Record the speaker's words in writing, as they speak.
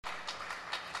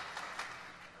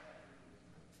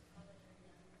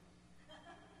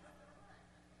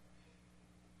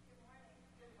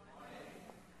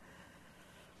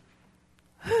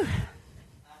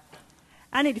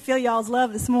I need to feel y'all's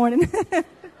love this morning.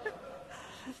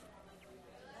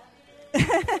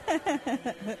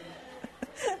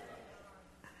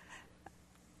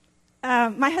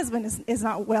 My husband is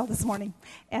not well this morning,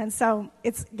 and so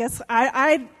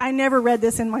I never read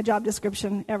this in my job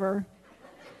description ever.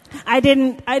 I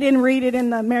didn't read it in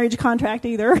the marriage contract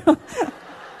either.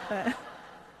 But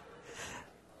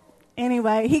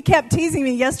anyway, he kept teasing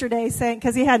me yesterday, saying,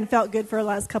 because he hadn't felt good for the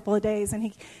last couple of days, and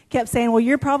he kept saying, well,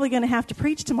 you're probably going to have to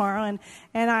preach tomorrow.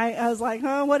 And I was like,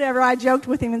 oh, whatever. I joked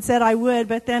with him and said I would,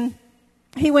 but then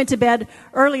he went to bed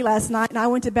early last night, and I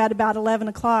went to bed about 11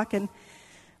 o'clock, and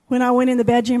when I went in the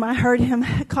bedroom, I heard him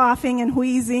coughing and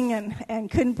wheezing and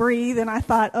couldn't breathe, and I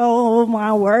thought, oh,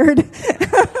 my word.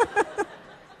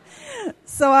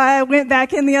 So I went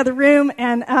back in the other room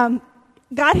and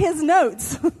got his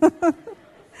notes.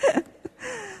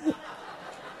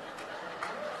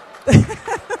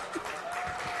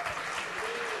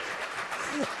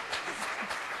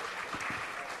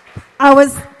 I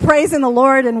was praising the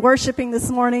Lord and worshiping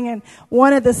this morning, and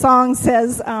one of the songs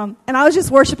says, and I was just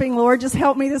worshiping, Lord, just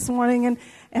help me this morning,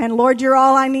 and Lord, you're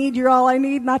all I need, you're all I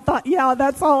need. And I thought, yeah,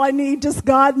 that's all I need, just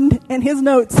God and his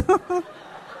notes.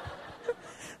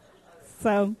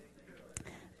 So,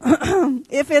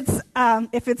 if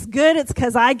it's good, it's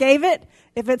because I gave it.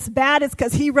 If it's bad, it's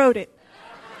because he wrote it.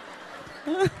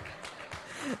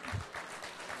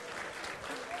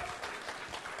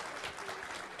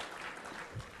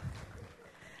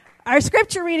 Our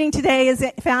scripture reading today is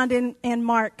found in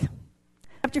Mark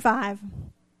chapter 5.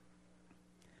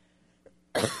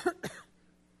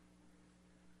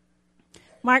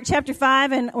 Mark chapter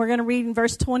 5, and we're going to read in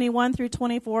verse 21 through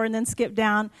 24 and then skip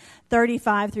down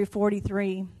 35 through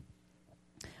 43.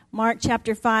 Mark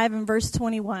chapter 5 and verse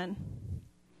 21.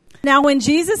 Now when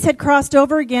Jesus had crossed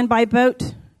over again by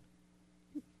boat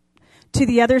to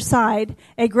the other side,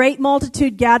 a great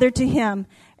multitude gathered to him,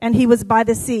 and he was by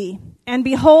the sea. And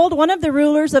behold, one of the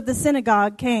rulers of the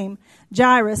synagogue came,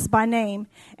 Jairus by name.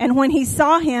 And when he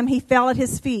saw him, he fell at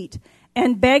his feet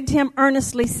and begged him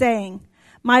earnestly, saying,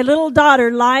 my little daughter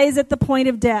lies at the point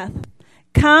of death.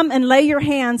 Come and lay your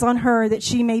hands on her that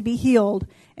she may be healed,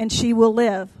 and she will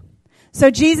live.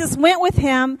 So Jesus went with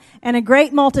him, and a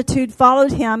great multitude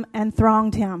followed him and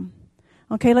thronged him.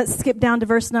 Okay, let's skip down to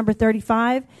verse number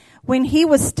 35. When he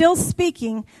was still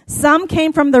speaking, some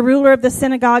came from the ruler of the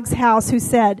synagogue's house who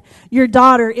said, your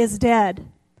daughter is dead.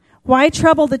 Why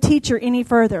trouble the teacher any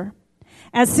further?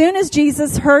 As soon as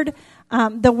Jesus heard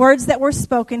the words that were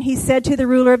spoken, he said to the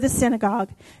ruler of the synagogue,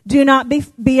 do not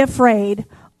be afraid,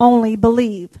 only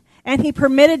believe. And he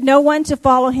permitted no one to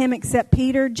follow him except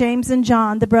Peter, James, and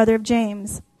John, the brother of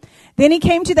James. Then he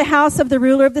came to the house of the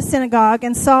ruler of the synagogue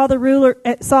and saw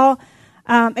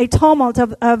a tumult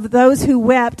of those who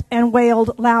wept and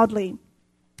wailed loudly.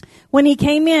 When he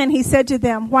came in, he said to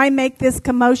them, why make this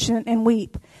commotion and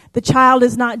weep? The child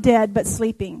is not dead, but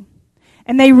sleeping.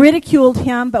 And they ridiculed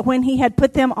him, but when he had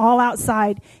put them all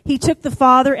outside, he took the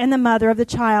father and the mother of the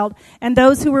child and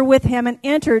those who were with him and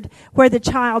entered where the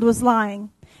child was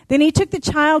lying. Then he took the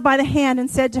child by the hand and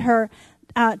said to her,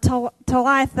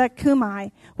 Talitha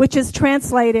cumi, which is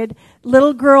translated,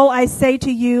 little girl, I say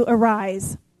to you,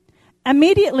 arise.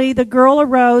 Immediately the girl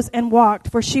arose and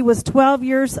walked, for she was 12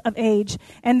 years of age,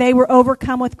 and they were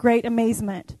overcome with great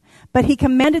amazement. But he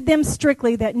commanded them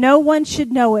strictly that no one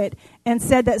should know it, and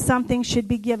said that something should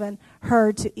be given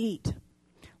her to eat.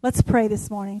 Let's pray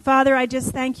this morning. Father, I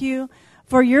just thank you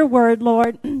for your word,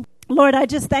 Lord. Lord, I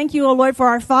just thank you, oh Lord, for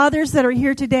our fathers that are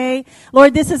here today.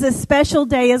 Lord, this is a special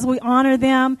day as we honor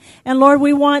them. And Lord,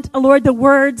 we want, oh Lord, the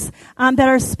words that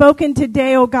are spoken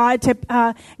today, oh God,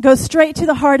 to go straight to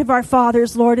the heart of our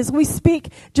fathers, Lord, as we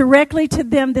speak directly to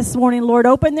them this morning, Lord.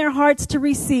 Open their hearts to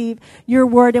receive your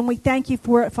word, and we thank you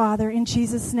for it, Father, in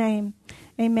Jesus' name.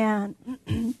 Amen.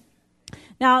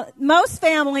 Now, most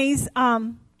families,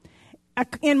 so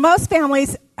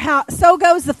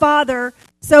goes the father,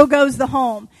 so goes the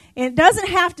home. It doesn't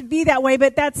have to be that way,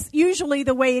 but that's usually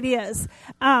the way it is.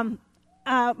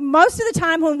 Most of the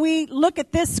time when we look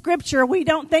at this scripture, we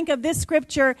don't think of this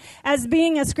scripture as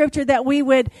being a scripture that we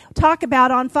would talk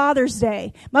about on Father's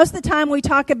Day. Most of the time we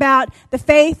talk about the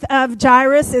faith of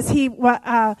Jairus as he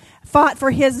fought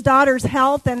for his daughter's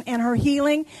health and her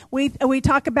healing. We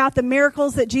talk about the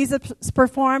miracles that Jesus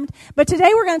performed. But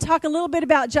today we're going to talk a little bit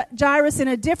about Jairus in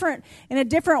a different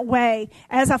way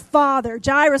as a father.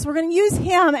 Jairus, we're going to use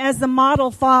him as the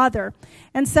model father.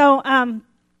 And so,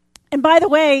 and by the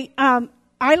way,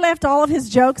 I left all of his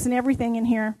jokes and everything in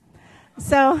here.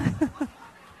 So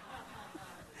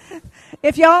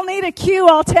if y'all need a cue,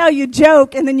 I'll tell you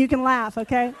joke and then you can laugh,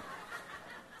 okay?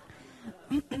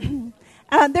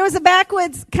 There was a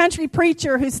backwoods country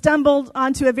preacher who stumbled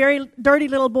onto a very dirty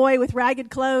little boy with ragged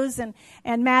clothes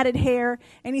and matted hair.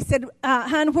 And he said,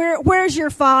 hon, where's your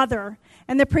father?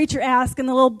 And the preacher asked, and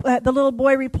the little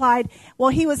boy replied, well,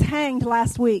 he was hanged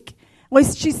last week. Well,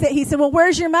 he said, well,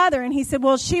 where's your mother? And he said,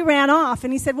 well, she ran off.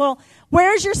 And he said, well,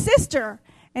 where's your sister?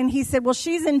 And he said, well,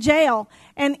 she's in jail.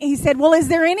 And he said, well, is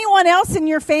there anyone else in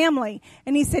your family?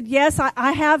 And he said, yes,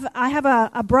 I have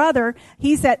a brother.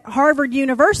 He's at Harvard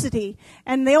University.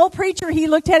 And the old preacher, he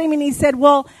looked at him and he said,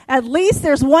 well, at least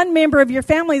there's one member of your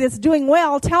family that's doing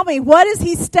well. Tell me, what is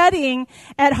he studying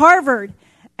at Harvard?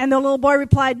 And the little boy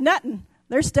replied, nothing.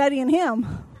 They're studying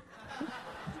him.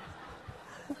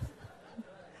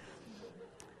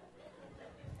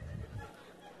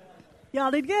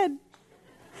 Y'all did good.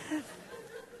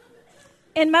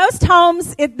 In most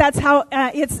homes,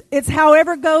 it's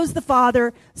however goes the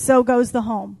father, so goes the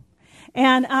home.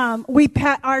 And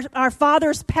our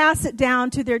fathers pass it down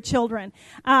to their children.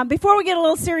 Before we get a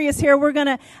little serious here,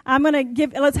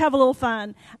 let's have a little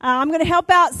fun. I'm going to help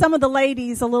out some of the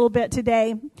ladies a little bit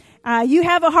today. You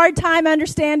have a hard time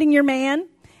understanding your man,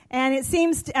 and it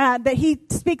seems that he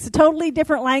speaks a totally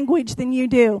different language than you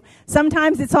do.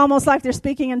 Sometimes it's almost like they're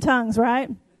speaking in tongues, right?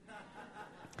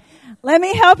 Let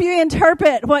me help you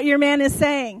interpret what your man is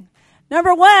saying.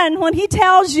 Number one, when he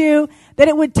tells you that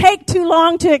it would take too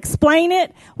long to explain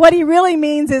it, what he really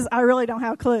means is, I really don't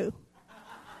have a clue.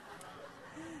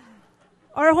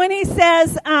 Or when he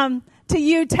says to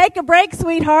you, take a break,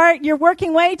 sweetheart, you're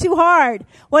working way too hard.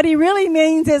 What he really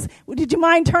means is, did you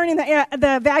mind turning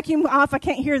the vacuum off? I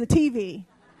can't hear the TV.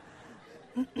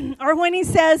 Or when he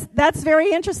says, that's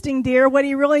very interesting, dear, what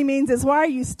he really means is, why are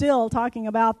you still talking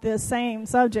about this same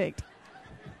subject?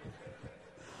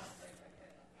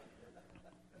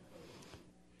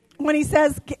 When he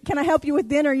says, can I help you with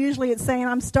dinner? Usually it's saying,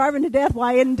 I'm starving to death.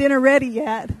 Why isn't dinner ready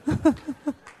yet?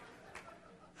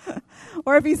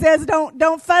 Or if he says,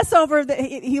 don't fuss over,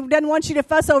 he doesn't want you to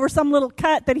fuss over some little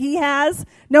cut that he has.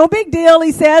 No big deal,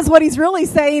 he says. What he's really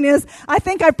saying is, I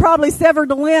think I probably severed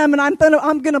a limb and I'm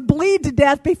going to bleed to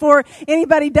death before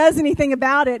anybody does anything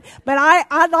about it. But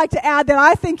I'd like to add that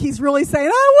I think he's really saying, I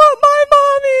want my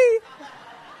mommy.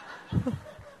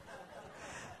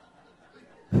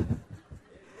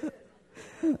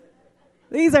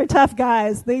 These are tough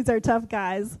guys.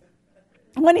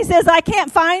 When he says, I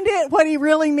can't find it, what he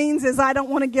really means is, I don't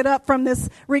want to get up from this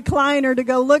recliner to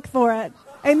go look for it.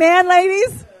 Amen,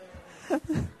 ladies?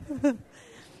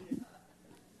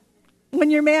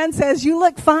 When your man says, you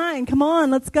look fine, come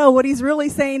on, let's go. What he's really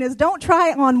saying is, don't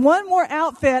try on one more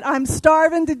outfit. I'm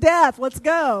starving to death. Let's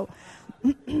go.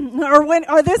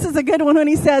 Or this is a good one when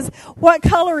he says, what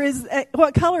color is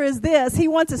this? He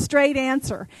wants a straight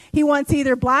answer. He wants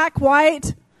either black,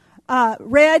 white,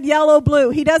 red, yellow, blue.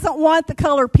 He doesn't want the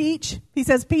color peach. He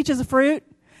says peach is a fruit.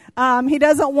 He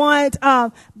doesn't want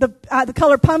the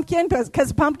color pumpkin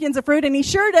because pumpkin's a fruit, and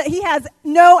he has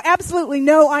absolutely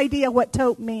no idea what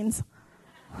taupe means.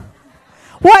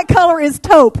 What color is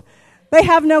taupe? They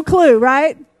have no clue,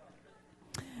 right?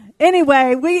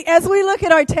 Anyway, as we look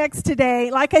at our text today,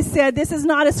 like I said, this is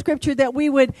not a scripture that we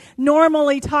would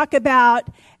normally talk about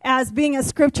as being a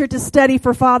scripture to study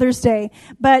for Father's Day.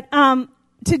 But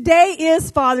today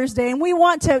is Father's Day, and we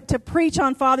want to preach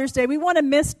on Father's Day. We want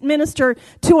to minister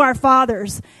to our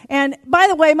fathers. And by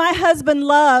the way, my husband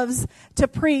loves to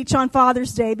preach on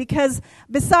Father's Day because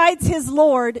besides his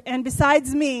Lord and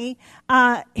besides me,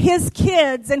 his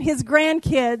kids and his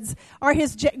grandkids are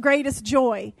his greatest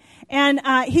joy. And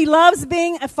he loves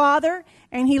being a father,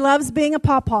 and he loves being a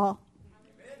pawpaw.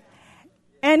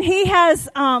 And he has,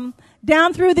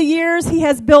 down through the years, he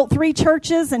has built 3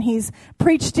 churches, and he's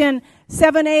preached in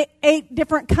 8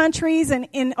 different countries and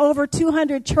in over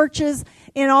 200 churches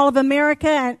in all of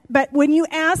America. But when you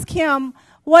ask him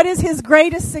what is his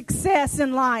greatest success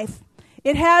in life,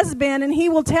 it has been, and he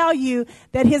will tell you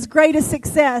that his greatest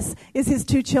success is his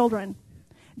 2 children.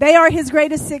 They are his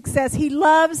greatest success. He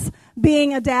loves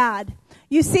being a dad.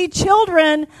 You see,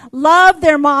 children love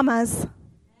their mamas,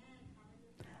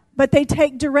 but they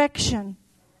take direction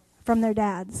from their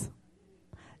dads.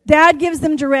 Dad gives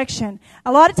them direction.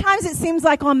 A lot of times it seems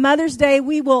like on Mother's Day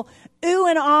we will ooh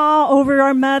and ah over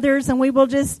our mothers, and we'll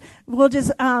just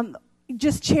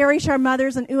cherish our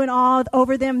mothers and ooh and ah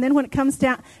over them. And then when it comes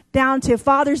down to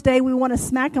Father's Day, we want to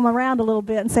smack them around a little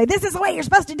bit and say, "This is the way you're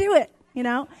supposed to do it," you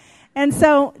know. And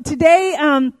so today,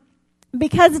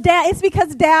 Because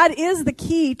dad is the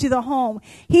key to the home.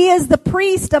 He is the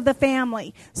priest of the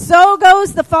family. So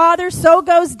goes the father, so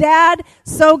goes dad,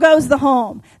 so goes the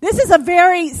home. This is a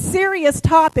very serious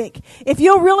topic. If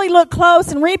you'll really look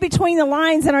close and read between the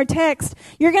lines in our text,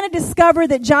 you're going to discover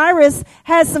that Jairus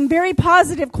has some very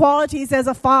positive qualities as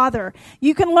a father.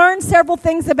 You can learn several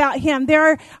things about him.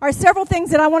 There are several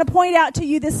things that I want to point out to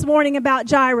you this morning about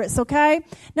Jairus, okay?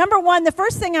 Number one, the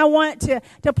first thing I want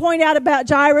to point out about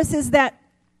Jairus is that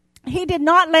he did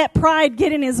not let pride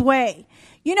get in his way.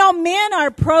 You know, men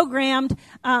are programmed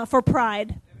for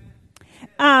pride.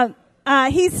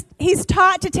 He's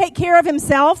taught to take care of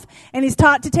himself, and he's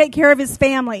taught to take care of his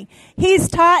family. He's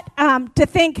taught to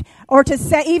think, or to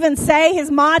say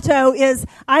his motto is,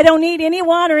 I don't need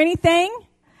anyone or anything.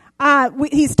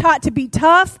 He's taught to be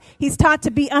tough. He's taught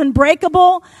to be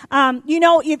unbreakable. You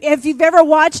know, if you've ever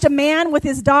watched a man with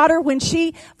his daughter when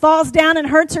she falls down and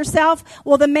hurts herself,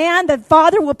 well, the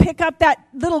father will pick up that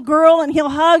little girl and he'll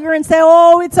hug her and say,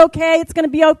 oh, it's okay. It's going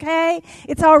to be okay.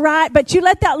 It's all right. But you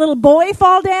let that little boy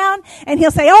fall down and he'll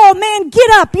say, oh, man,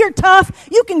 get up. You're tough.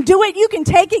 You can do it. You can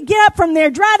take it. Get up from there.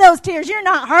 Dry those tears. You're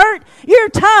not hurt. You're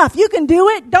tough. You can do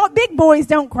it. Big boys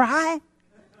don't cry.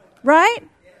 Right?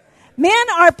 Men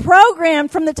are programmed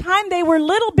from the time they were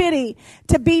little bitty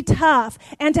to be tough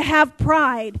and to have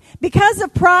pride. Because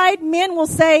of pride, men will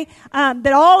say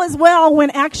that all is well when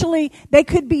actually they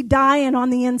could be dying on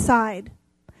the inside.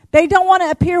 They don't want to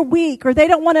appear weak, or they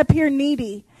don't want to appear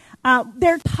needy.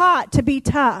 They're taught to be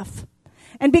tough.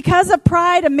 And because of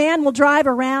pride, a man will drive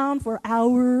around for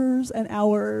hours and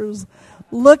hours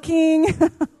looking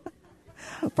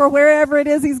for wherever it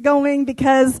is he's going,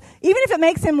 because even if it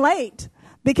makes him late,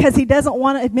 because he doesn't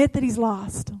want to admit that he's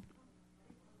lost.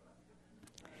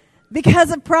 Because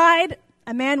of pride,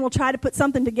 a man will try to put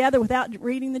something together without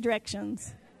reading the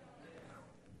directions.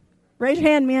 Raise your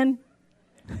hand, men.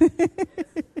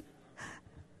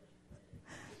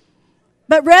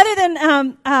 But rather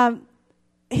than,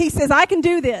 he says, I can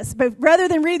do this. But rather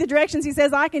than read the directions, he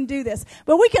says, I can do this.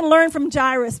 But we can learn from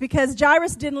Jairus, because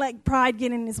Jairus didn't let pride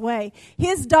get in his way.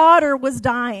 His daughter was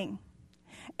dying.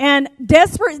 And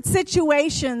desperate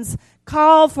situations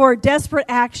call for desperate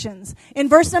actions. In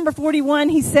verse number 41,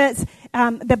 he says,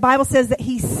 the Bible says that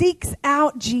he seeks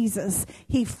out Jesus.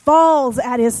 He falls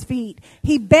at his feet.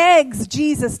 He begs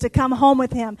Jesus to come home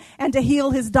with him and to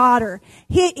heal his daughter.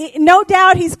 No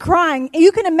doubt he's crying.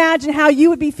 You can imagine how you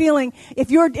would be feeling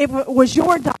if it was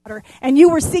your daughter and you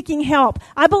were seeking help.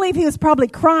 I believe he was probably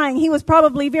crying. He was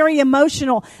probably very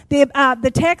emotional.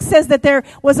 The text says that there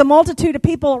was a multitude of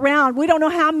people around. We don't know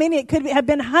how many. It could have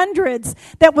been hundreds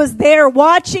that was there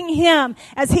watching him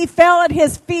as he fell at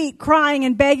his feet crying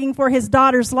and begging for his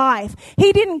daughter's life.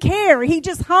 He didn't care. He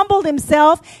just humbled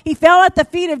himself. He fell at the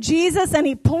feet of Jesus and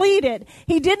he pleaded.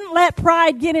 He didn't let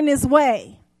pride get in his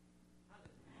way.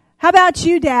 How about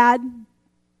you, Dad?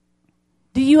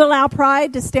 Do you allow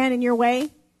pride to stand in your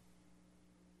way?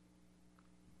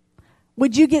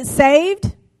 Would you get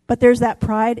saved, but there's that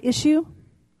pride issue?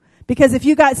 Because if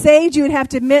you got saved, you would have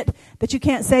to admit that you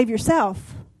can't save yourself.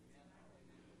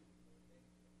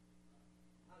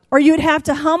 Or you'd have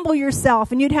to humble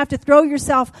yourself and you'd have to throw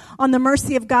yourself on the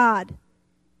mercy of God.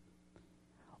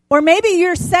 Or maybe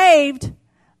you're saved,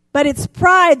 but it's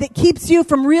pride that keeps you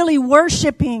from really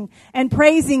worshiping and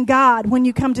praising God when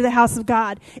you come to the house of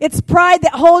God. It's pride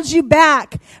that holds you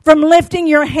back from lifting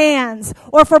your hands,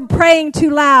 or from praying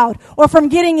too loud, or from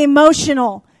getting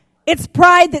emotional. It's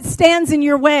pride that stands in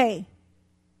your way.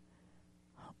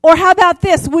 Or how about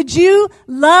this? Would you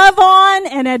love on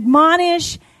and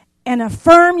admonish and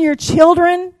affirm your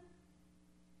children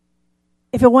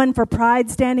if it wasn't for pride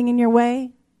standing in your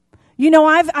way? You know,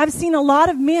 I've seen a lot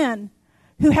of men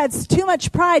who had too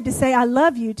much pride to say, I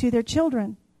love you to their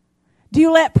children. Do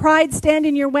you let pride stand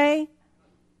in your way?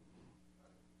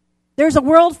 There's a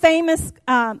world famous,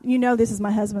 this is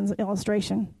my husband's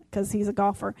illustration because he's a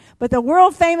golfer, but the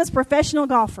world famous professional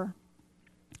golfer,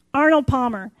 Arnold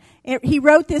Palmer, he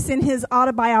wrote this in his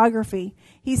autobiography.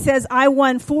 He says, I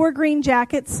won 4 green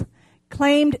jackets,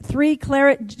 claimed 3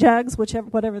 claret jugs,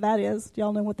 whatever that is. Do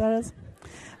y'all know what that is?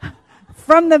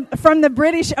 From the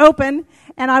British Open,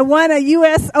 and I won a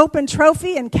U.S. Open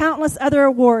trophy and countless other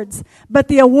awards. But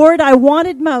the award I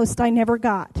wanted most, I never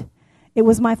got. It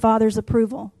was my father's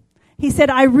approval. He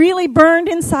said, I really burned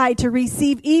inside to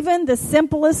receive even the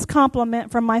simplest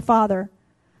compliment from my father,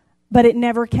 but it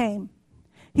never came.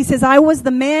 He says, he was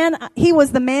the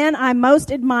man I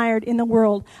most admired in the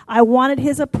world. I wanted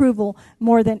his approval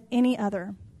more than any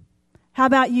other. How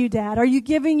about you, Dad? Are you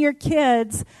giving your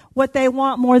kids what they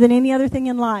want more than any other thing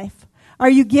in life? Are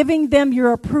you giving them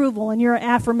your approval and your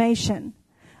affirmation?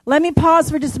 Let me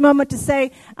pause for just a moment to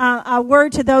say a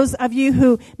word to those of you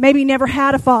who maybe never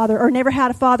had a father or never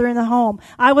had a father in the home.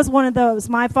 I was one of those.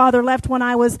 My father left when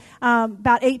I was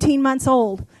about 18 months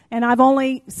old, and I've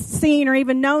only seen or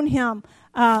even known him.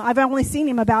 I've only seen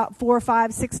him about 4,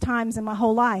 5, 6 times in my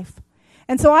whole life.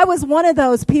 And so I was one of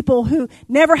those people who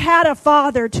never had a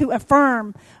father to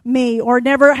affirm me or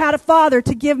never had a father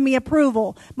to give me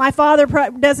approval. My father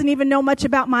doesn't even know much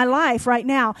about my life right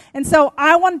now. And so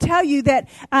I want to tell you that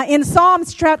in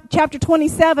Psalms chapter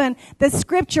 27, the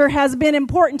scripture has been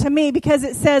important to me because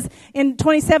it says in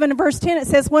 27 verse 10, it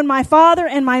says, when my father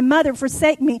and my mother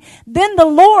forsake me, then the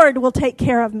Lord will take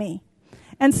care of me.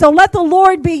 And so let the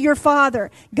Lord be your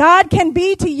father. God can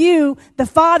be to you the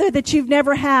father that you've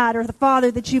never had or the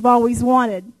father that you've always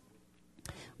wanted.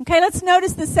 Okay, let's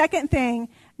notice the second thing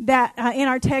that in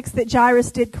our text that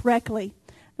Jairus did correctly.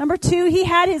 Number 2, he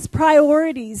had his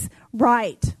priorities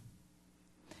right.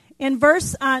 In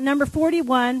verse number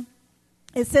 41,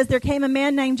 it says, there came a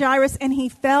man named Jairus and he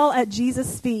fell at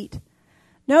Jesus' feet.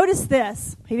 Notice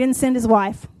this. He didn't send his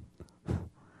wife.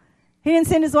 He didn't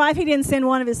send his wife. He didn't send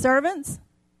one of his servants.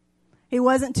 He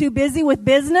wasn't too busy with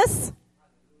business.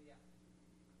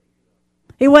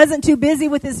 He wasn't too busy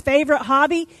with his favorite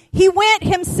hobby. He went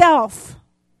himself.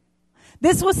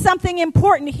 This was something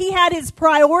important. He had his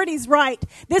priorities right.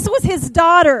 This was his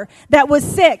daughter that was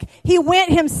sick. He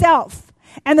went himself.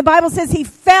 And the Bible says he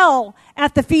fell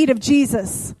at the feet of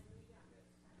Jesus.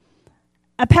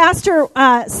 A pastor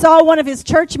saw one of his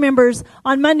church members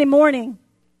on Monday morning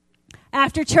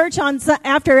after church on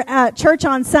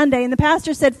Sunday. And the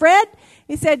pastor said, Fred,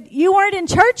 he said, you weren't in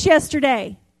church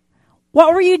yesterday.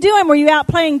 What were you doing? Were you out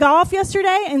playing golf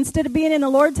yesterday instead of being in the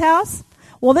Lord's house?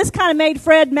 Well, this kind of made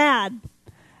Fred mad.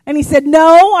 And he said,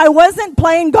 no, I wasn't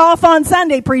playing golf on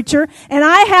Sunday, preacher. And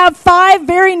I have 5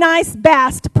 very nice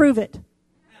bass to prove it.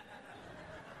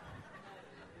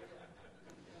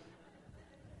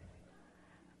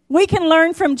 We can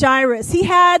learn from Jairus. He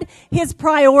had his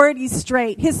priorities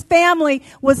straight. His family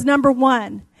was number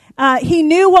 1. He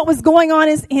knew what was going on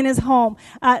in his home.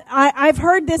 I've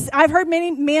heard many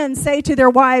men say to their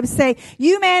wives,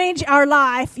 you manage our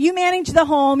life, you manage the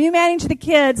home, you manage the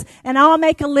kids, and I'll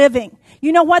make a living.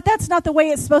 You know what? That's not the way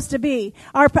it's supposed to be.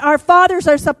 Our fathers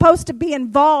are supposed to be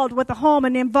involved with the home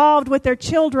and involved with their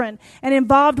children and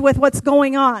involved with what's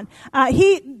going on.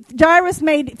 Jairus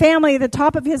made family the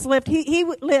top of his list. He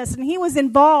was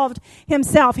involved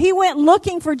himself. He went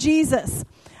looking for Jesus.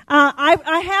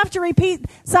 I have to repeat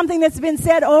something that's been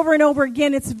said over and over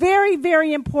again. It's very,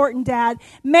 very important, Dad.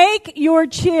 Make your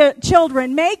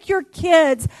children, make your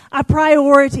kids a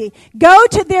priority. Go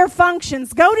to their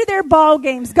functions, go to their ball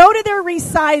games, go to their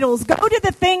recitals, go to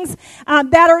the things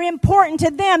that are important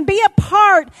to them. Be a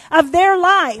part of their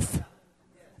life.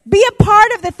 Be a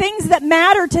part of the things that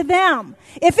matter to them.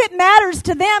 If it matters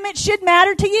to them, it should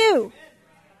matter to you.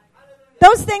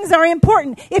 Those things are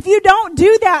important. If you don't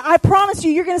do that, I promise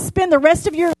you're going to spend the rest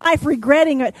of your life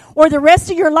regretting it, or the rest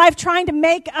of your life trying to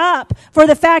make up for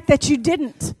the fact that you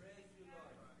didn't.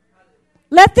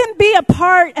 Let them be a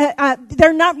part,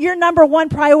 your number 1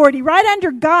 priority. Right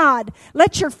under God,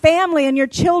 let your family and your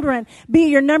children be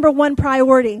your number 1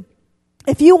 priority.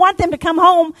 If you want them to come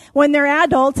home when they're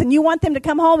adults and you want them to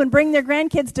come home and bring their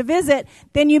grandkids to visit,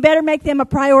 then you better make them a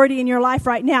priority in your life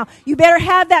right now. You better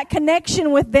have that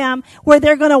connection with them where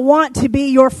they're going to want to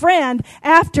be your friend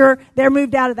after they're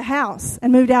moved out of the house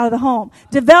and moved out of the home.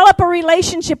 Develop a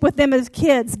relationship with them as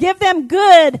kids. Give them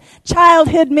good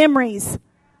childhood memories.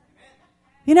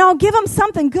 Give them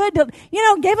something good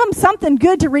give them something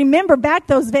good to remember back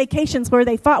those vacations where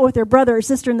they fought with their brother or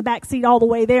sister in the back seat all the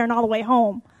way there and all the way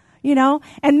home.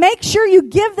 And make sure you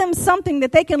give them something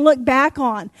that they can look back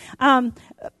on.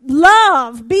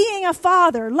 Love being a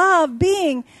father. Love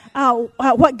being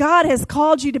what God has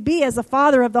called you to be as a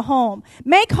father of the home.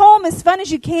 Make home as fun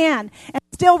as you can and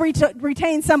still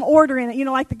retain some order in it,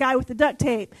 like the guy with the duct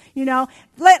tape.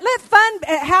 Let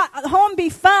home be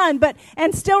fun,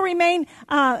 and still remain,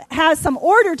 has some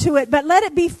order to it, but let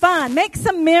it be fun. Make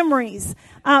some memories.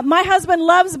 My husband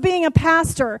loves being a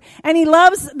pastor, and he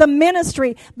loves the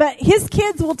ministry, but his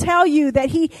kids will tell you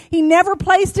that he never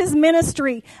placed his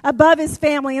ministry above his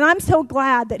family, and I'm so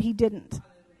glad that he didn't.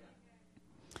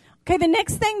 Okay, the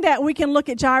next thing that we can look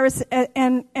at Jairus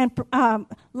and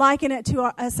liken it to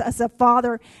us as a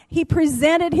father, he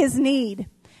presented his need.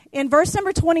 In verse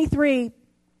number 23,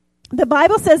 the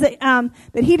Bible says that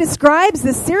he describes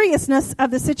the seriousness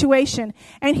of the situation,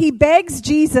 and he begs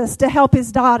Jesus to help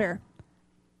his daughter.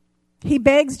 He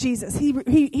begs Jesus.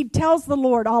 He tells the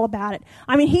Lord all about it.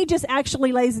 He just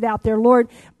actually lays it out there. Lord,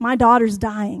 my daughter's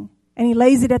dying. And he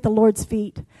lays it at the Lord's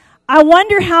feet. I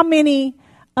wonder how many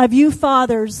of you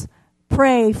fathers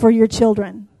pray for your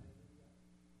children.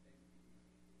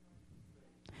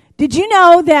 Did you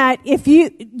know that if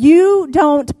you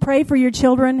don't pray for your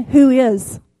children, who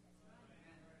is?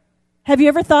 Have you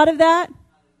ever thought of that?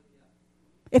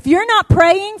 If you're not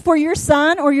praying for your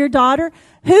son or your daughter,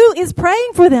 who is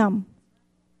praying for them?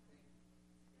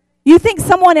 You think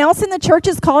someone else in the church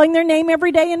is calling their name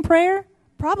every day in prayer?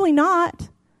 Probably not.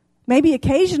 Maybe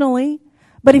occasionally.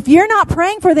 But if you're not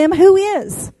praying for them, who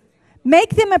is?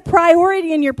 Make them a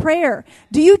priority in your prayer.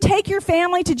 Do you take your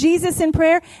family to Jesus in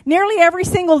prayer? Nearly every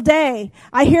single day,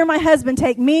 I hear my husband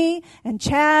take me and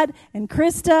Chad and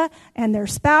Krista and their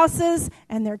spouses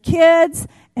and their kids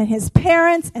and his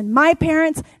parents and my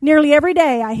parents. Nearly every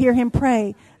day, I hear him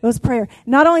pray those prayers.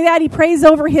 Not only that, he prays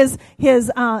over his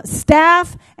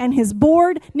staff and his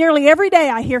board. Nearly every day,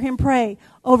 I hear him pray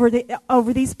over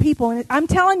these people. And I'm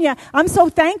telling you, I'm so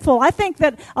thankful. I think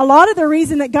that a lot of the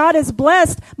reason that God has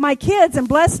blessed my kids and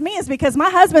blessed me is because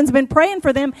my husband's been praying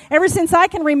for them ever since I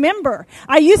can remember.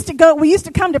 We used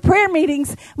to come to prayer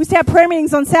meetings. We used to have prayer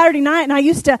meetings on Saturday night, and I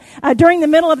used to, during the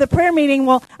middle of the prayer meeting,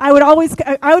 I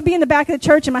would be in the back of the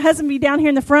church, and my husband would be down here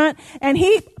in the front, and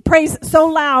he prays so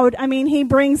loud. I mean, he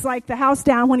brings like the house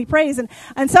down when he prays,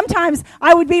 and sometimes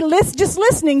I would be just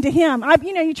listening to him.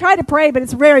 You try to pray, but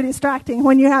it's very distracting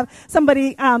when you have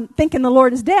somebody thinking the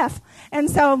Lord is deaf. And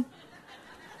so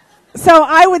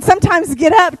I would sometimes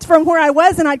get up from where I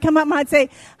was, and I'd come up and I'd say,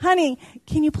 honey,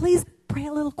 can you please pray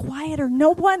a little quieter? No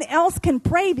one else can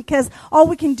pray because all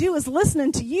we can do is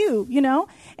listening to you,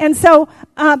 And so,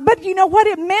 but you know what?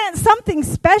 It meant something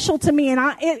special to me, and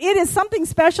it is something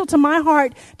special to my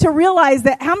heart to realize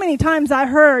that how many times I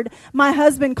heard my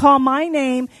husband call my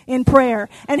name in prayer,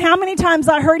 and how many times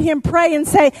I heard him pray and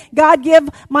say, God, give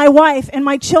my wife and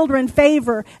my children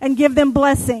favor and give them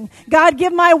blessing. God,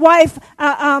 give my wife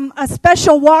a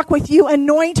special walk with you,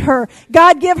 anoint her.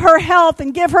 God, give her health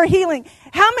and give her healing.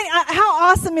 How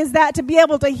awesome is that to be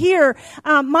able to hear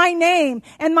my name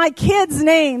and my kids'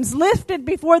 names lifted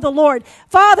before the Lord?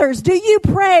 Fathers, do you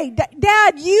pray?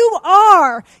 Dad, you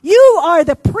are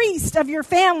the priest of your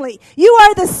family. You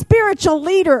are the spiritual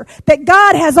leader that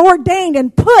God has ordained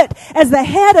and put as the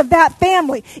head of that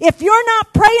family. If you're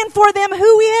not praying for them,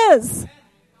 who is?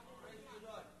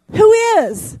 Who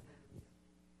is?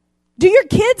 Do your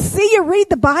kids see you read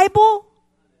the Bible?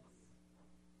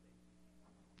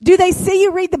 Do they see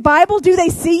you read the Bible? Do they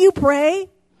see you pray?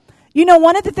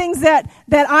 One of the things that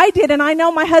I did, and I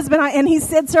know my husband, and he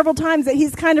said several times that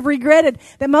he's kind of regretted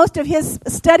that most of his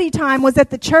study time was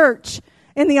at the church,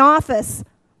 in the office.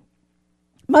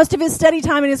 Most of his study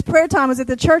time and his prayer time was at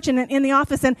the church and in the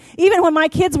office. And even when my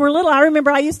kids were little, I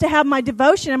remember I used to have my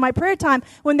devotion and my prayer time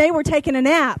when they were taking a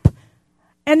nap.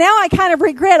 And now I kind of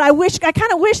regret. I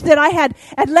kind of wish that I had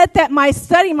let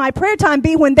my prayer time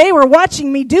be when they were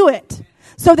watching me do it.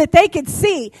 So that they could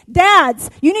see,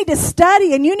 dads, you need to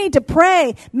study and you need to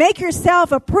pray. Make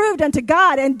yourself approved unto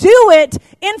God and do it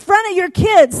in front of your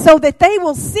kids so that they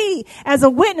will see as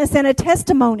a witness and a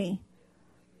testimony.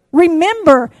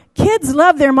 Remember, kids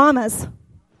love their mamas,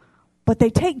 but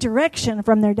they take direction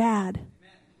from their dad.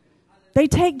 They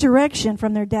take direction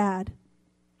from their dad.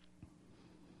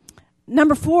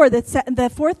 Number 4,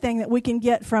 the fourth thing that we can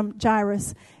get from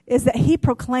Jairus is that he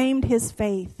proclaimed his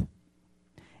faith.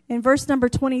 In verse number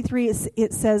 23,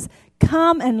 it says,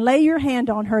 come and lay your hand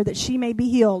on her that she may be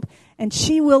healed, and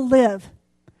she will live.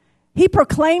 He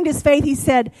proclaimed his faith. He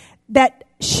said that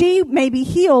she may be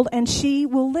healed and she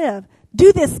will live.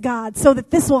 Do this, God, so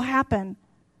that this will happen.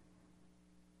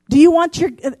 Do you want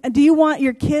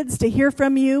your kids to hear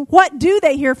from you? What do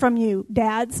they hear from you,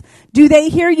 dads? Do they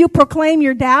hear you proclaim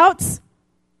your doubts?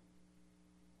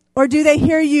 Or do they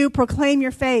hear you proclaim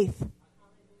your faith?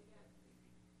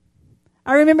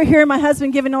 I remember hearing my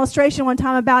husband give an illustration one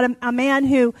time about a man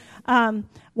who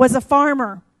was a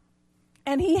farmer.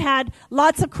 And he had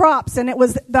lots of crops, and it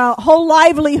was the whole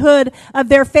livelihood of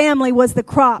their family was the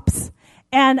crops.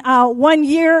 And one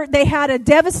year they had a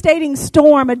devastating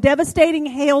storm, a devastating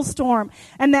hailstorm.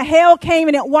 And the hail came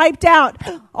and it wiped out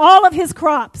all of his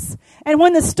crops. And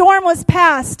when the storm was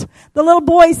past, the little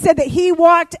boy said that he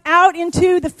walked out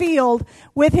into the field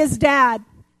with his dad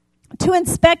to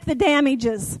inspect the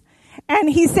damages. And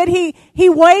he said he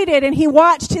waited and he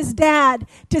watched his dad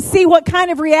to see what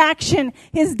kind of reaction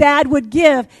his dad would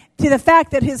give to the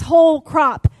fact that his whole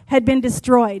crop had been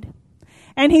destroyed.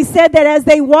 And he said that as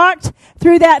they walked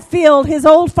through that field, his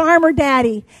old farmer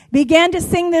daddy began to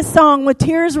sing this song with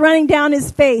tears running down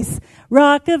his face.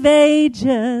 Rock of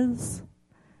Ages,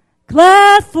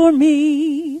 clap for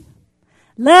me.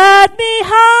 Let me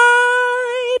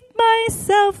hide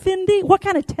myself in thee. What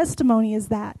kind of testimony is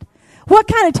that? What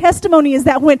kind of testimony is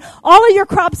that when all of your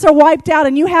crops are wiped out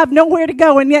and you have nowhere to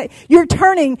go and yet you're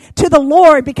turning to the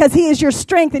Lord because He is your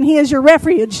strength and He is your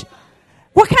refuge?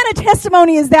 What kind of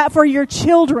testimony is that for your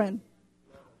children?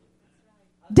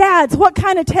 Dads, what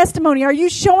kind of testimony are you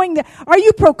showing? Are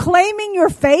you proclaiming your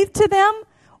faith to them,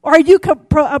 or are you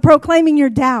proclaiming your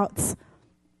doubts?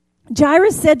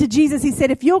 Jairus said to Jesus, he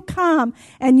said, if you'll come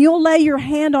and you'll lay your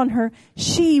hand on her,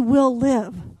 she will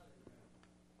live.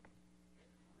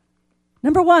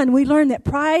 Number one, we learned that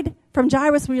pride, from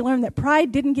Jairus, we learned that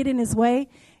pride didn't get in his way.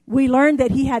 We learned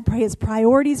that he had his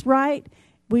priorities right.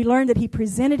 We learned that he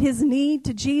presented his need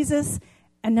to Jesus.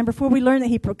 And number four, we learned that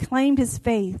he proclaimed his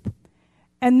faith.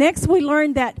 And next, we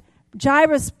learned that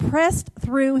Jairus pressed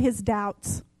through his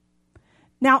doubts.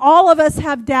 Now, all of us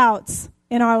have doubts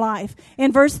in our life.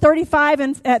 In verse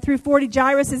 35 through 40,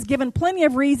 Jairus is given plenty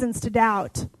of reasons to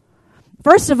doubt.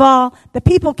 First of all, the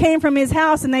people came from his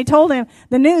house and they told him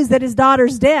the news that his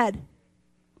daughter's dead.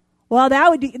 Well,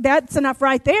 that's enough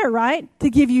right there, right? To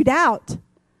give you doubt.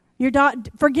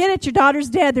 Forget it, your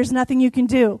daughter's dead. There's nothing you can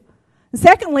do.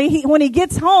 Secondly, when he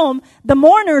gets home, the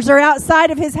mourners are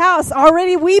outside of his house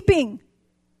already weeping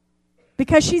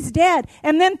because she's dead.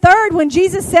 And then third, when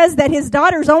Jesus says that his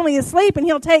daughter's only asleep and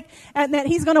that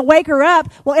he's going to wake her up,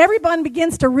 well, everyone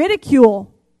begins to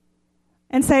ridicule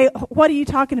and say, what are you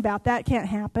talking about? That can't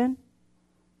happen.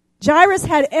 Jairus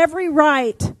had every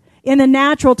right in the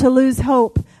natural to lose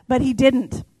hope, but he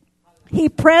didn't. He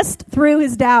pressed through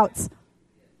his doubts.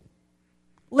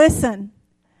 Listen,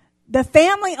 the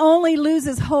family only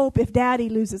loses hope if daddy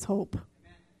loses hope.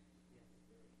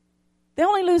 They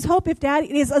only lose hope if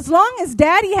daddy is. As long as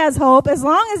daddy has hope, as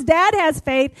long as dad has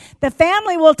faith, the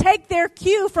family will take their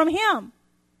cue from him.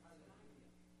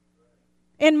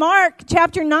 In Mark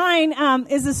chapter 9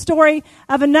 is a story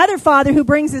of another father who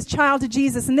brings his child to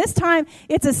Jesus. And this time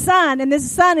it's a son, and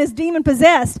this son is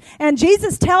demon-possessed. And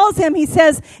Jesus tells him, he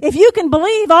says, if you can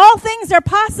believe, all things are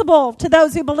possible to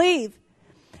those who believe.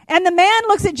 And the man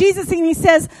looks at Jesus and he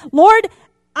says, Lord,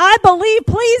 I believe.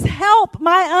 Please help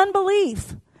my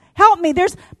unbelief. Help me.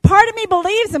 There's part of me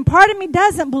believes and part of me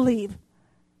doesn't believe.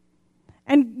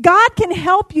 And God can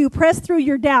help you press through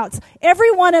your doubts.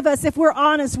 Every one of us, if we're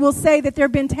honest, will say that there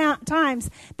have been times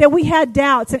that we had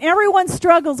doubts. And everyone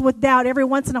struggles with doubt every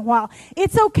once in a while.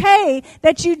 It's okay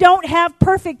that you don't have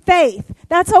perfect faith.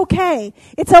 That's okay.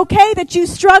 It's okay that you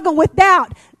struggle with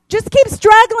doubt. Just keep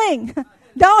struggling.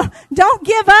 Don't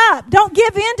give up. Don't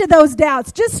give in to those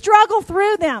doubts. Just struggle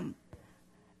through them.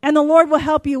 And the Lord will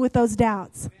help you with those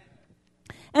doubts.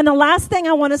 And the last thing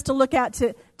I want us to look at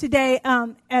today,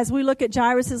 as we look at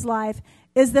Jairus' life,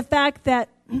 is the fact that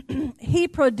he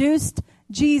produced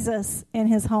Jesus in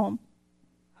his home.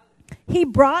 He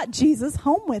brought Jesus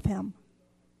home with him.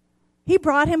 He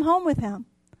brought him home with him.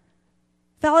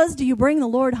 Fellas, do you bring the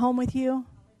Lord home with you?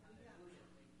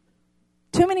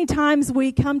 Too many times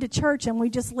we come to church and we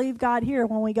just leave God here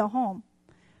when we go home.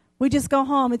 We just go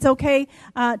home. It's okay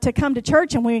to come to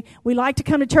church, and we like to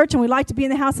come to church, and we like to be in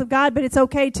the house of God. But it's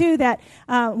okay too that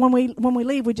when we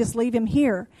leave, we just leave Him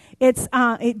here.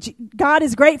 God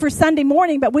is great for Sunday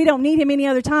morning, but we don't need Him any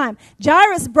other time.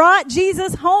 Jairus brought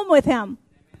Jesus home with him.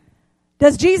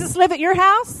 Does Jesus live at your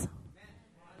house?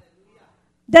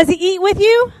 Does He eat with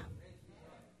you?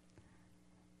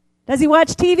 Does He watch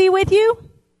TV with you,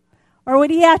 or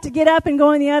would He have to get up and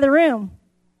go in the other room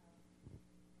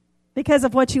because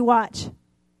of what you watch?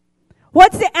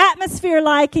 What's the atmosphere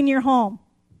like in your home?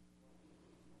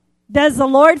 Does the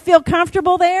Lord feel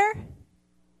comfortable there?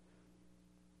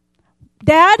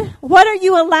 Dad, what are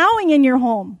you allowing in your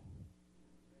home?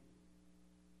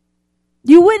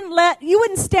 You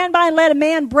wouldn't stand by and let a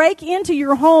man break into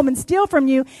your home and steal from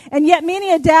you, and yet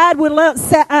many a dad would let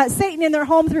Satan in their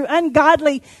home through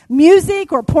ungodly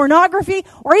music or pornography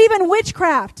or even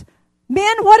witchcraft.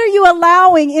 Men, what are you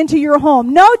allowing into your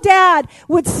home? No dad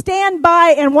would stand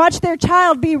by and watch their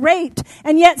child be raped,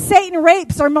 and yet Satan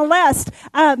rapes or molests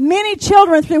many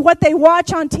children through what they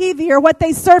watch on TV or what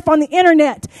they surf on the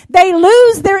internet. They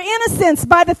lose their innocence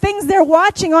by the things they're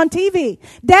watching on TV.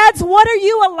 Dads, what are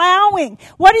you allowing?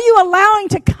 What are you allowing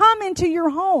to come into your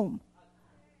home?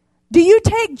 Do you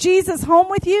take Jesus home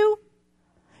with you?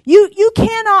 You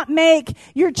cannot make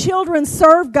your children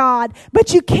serve God,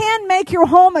 but you can make your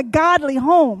home a godly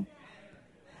home.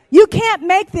 You can't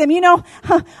make them.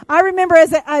 I remember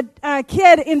as a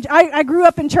kid, I grew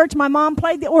up in church. My mom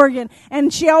played the organ,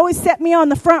 and she always set me on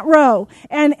the front row.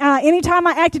 And anytime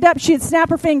I acted up, she'd snap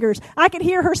her fingers. I could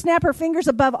hear her snap her fingers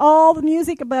above all the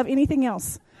music, above anything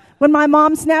else. When my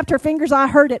mom snapped her fingers, I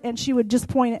heard it, and she would just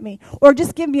point at me or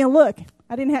just give me a look.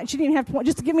 She didn't even have to point,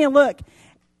 just to give me a look.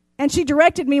 And she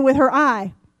directed me with her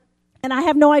eye. And I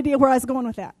have no idea where I was going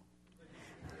with that.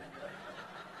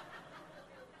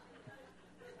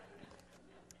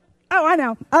 Oh, I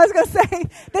know. I was going to say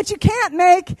that you can't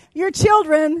make your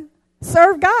children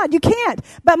serve God. You can't.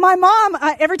 But my mom,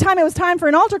 every time it was time for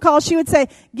an altar call, she would say,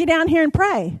 get down here and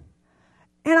pray.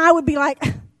 And I would be like,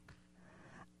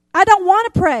 I don't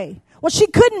want to pray. Well, she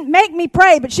couldn't make me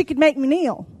pray, but she could make me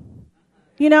kneel.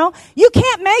 You know, you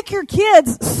can't make your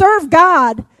kids serve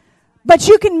God, but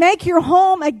you can make your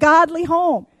home a godly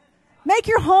home. Make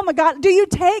your home a God. Do you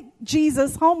take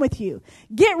Jesus home with you?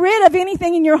 Get rid of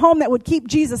anything in your home that would keep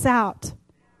Jesus out.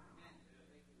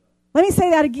 Let me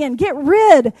say that again. Get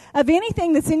rid of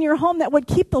anything that's in your home that would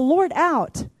keep the Lord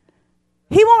out.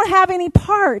 He won't have any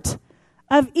part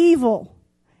of evil.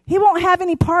 He won't have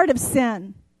any part of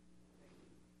sin.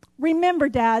 Remember,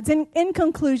 dads, in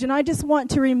conclusion, I just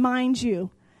want to remind you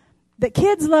that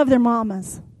kids love their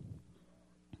mamas.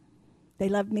 They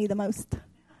love me the most.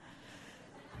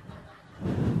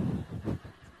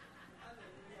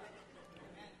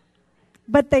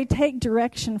 But they take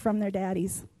direction from their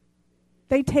daddies.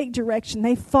 They take direction.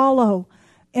 They follow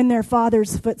in their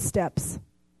father's footsteps.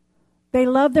 They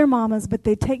love their mamas, but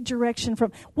they take direction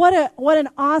from... What an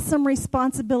awesome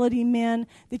responsibility, men,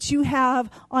 that you have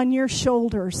on your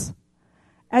shoulders.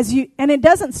 And it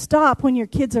doesn't stop when your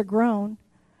kids are grown.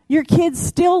 Your kids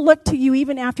still look to you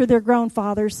even after they're grown,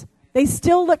 fathers. They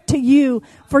still look to you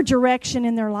for direction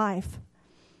in their life.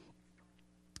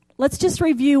 Let's just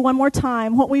review one more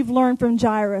time what we've learned from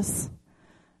Jairus.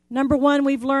 Number one,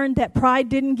 we've learned that pride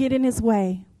didn't get in his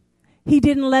way. He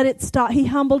didn't let it stop. He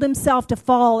humbled himself to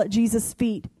fall at Jesus'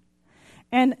 feet.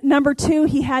 And number two,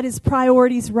 he had his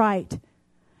priorities right.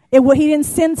 He didn't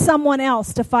send someone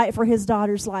else to fight for his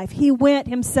daughter's life. He went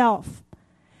himself.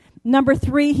 Number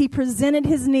three, he presented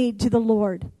his need to the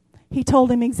Lord. He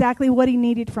told him exactly what he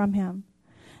needed from him.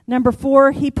 Number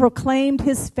four, he proclaimed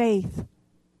his faith.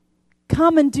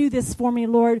 Come and do this for me,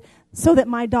 Lord, so that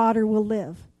my daughter will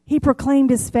live. He proclaimed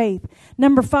his faith.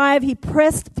 Number five, he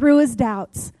pressed through his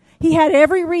doubts. He had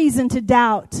every reason to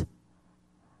doubt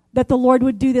that the Lord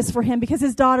would do this for him because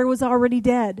his daughter was already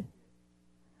dead.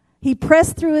 He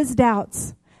pressed through his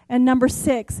doubts. And number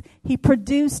six, he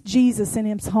produced Jesus in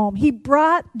his home. He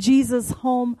brought Jesus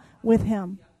home with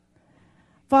him.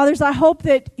 Fathers, I hope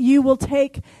that you will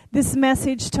take this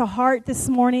message to heart this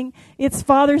morning. It's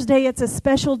Father's Day. It's a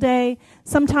special day.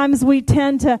 Sometimes we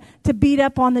tend to beat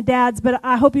up on the dads, but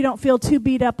I hope you don't feel too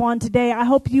beat up on today. I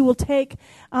hope you will take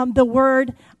the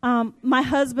word, my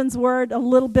husband's word, a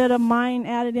little bit of mine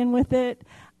added in with it,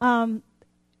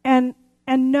 and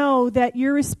know that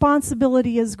your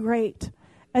responsibility is great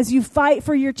as you fight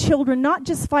for your children, not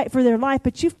just fight for their life,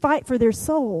 but you fight for their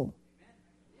soul.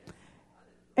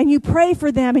 And you pray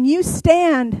for them, and you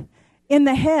stand in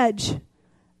the hedge.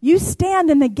 You stand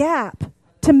in the gap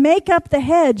to make up the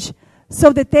hedge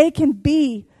so that they can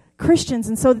be Christians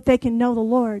and so that they can know the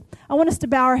Lord. I want us to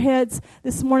bow our heads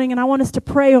this morning, and I want us to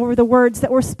pray over the words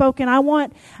that were spoken. I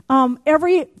want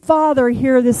every father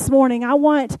here this morning, I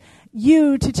want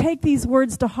you to take these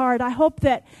words to heart. I hope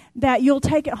that you'll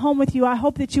take it home with you. I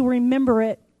hope that you'll remember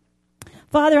it.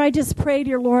 Father, I just pray,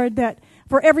 dear Lord, that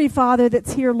for every father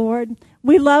that's here, Lord,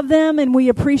 we love them and we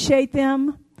appreciate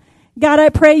them. God, I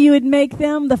pray you would make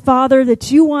them the father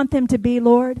that you want them to be,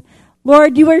 Lord.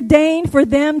 Lord, you ordained for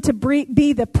them to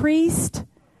be the priest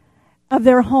of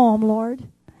their home, Lord.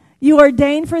 You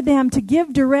ordained for them to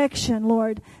give direction,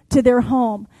 Lord, to their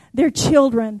home, their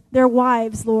children, their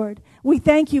wives, Lord. We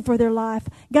thank you for their life.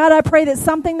 God, I pray that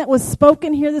something that was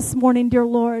spoken here this morning, dear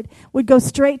Lord, would go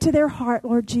straight to their heart,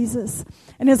 Lord Jesus.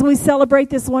 And as we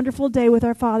celebrate this wonderful day with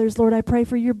our fathers, Lord, I pray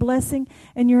for your blessing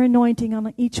and your anointing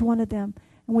on each one of them.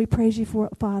 And we praise you for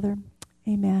it, Father.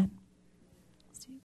 Amen.